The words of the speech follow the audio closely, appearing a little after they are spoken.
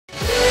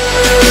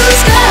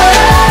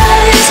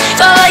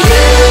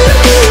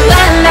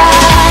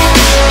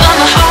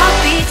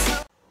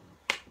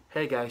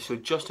guys, so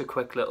just a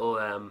quick little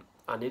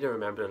I need to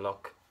remember to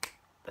look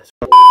this.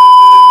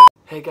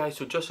 Hey guys,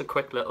 so just a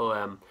quick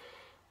little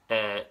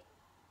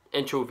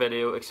intro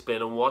video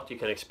explaining what you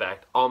can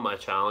expect on my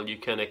channel. You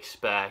can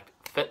expect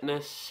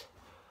fitness,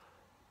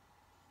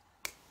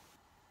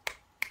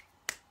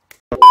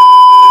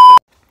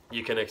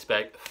 you can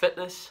expect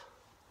fitness.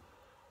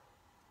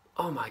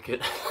 Oh my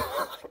goodness.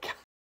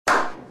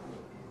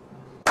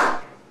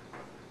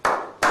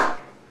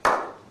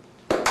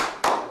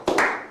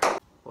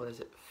 What is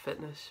it?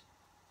 Fitness,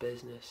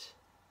 business,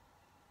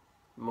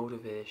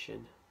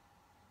 motivation,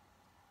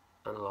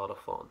 and a lot of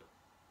fun.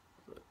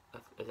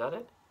 Is that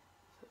it?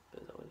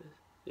 Is that what it is?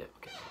 Yeah,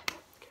 okay.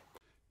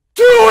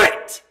 Do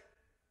it!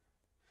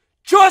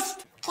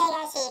 Just! Okay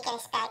guys, so you can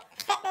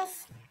expect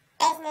fitness,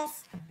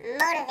 business,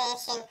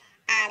 motivation,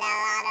 and a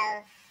lot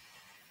of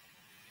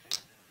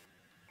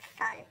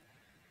fun.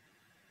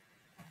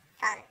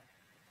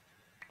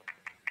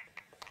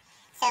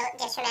 So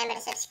just remember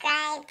to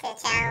subscribe to the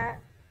channel,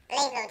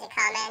 leave loads of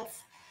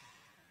comments,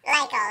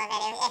 like all the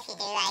videos if you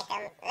do like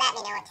them, let me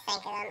know what you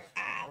think of them,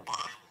 and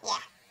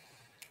yeah,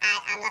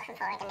 I'm looking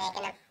forward to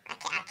making them. I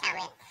can't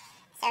wait.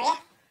 So yeah,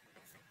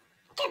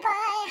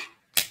 goodbye.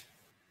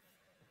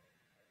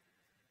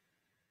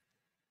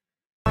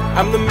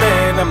 I'm the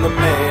man, I'm the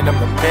man, I'm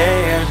the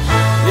man.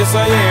 Yes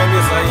I am,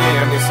 yes I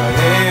am, yes I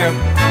am.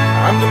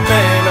 I'm the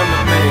man, I'm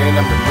the man,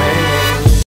 I'm the man.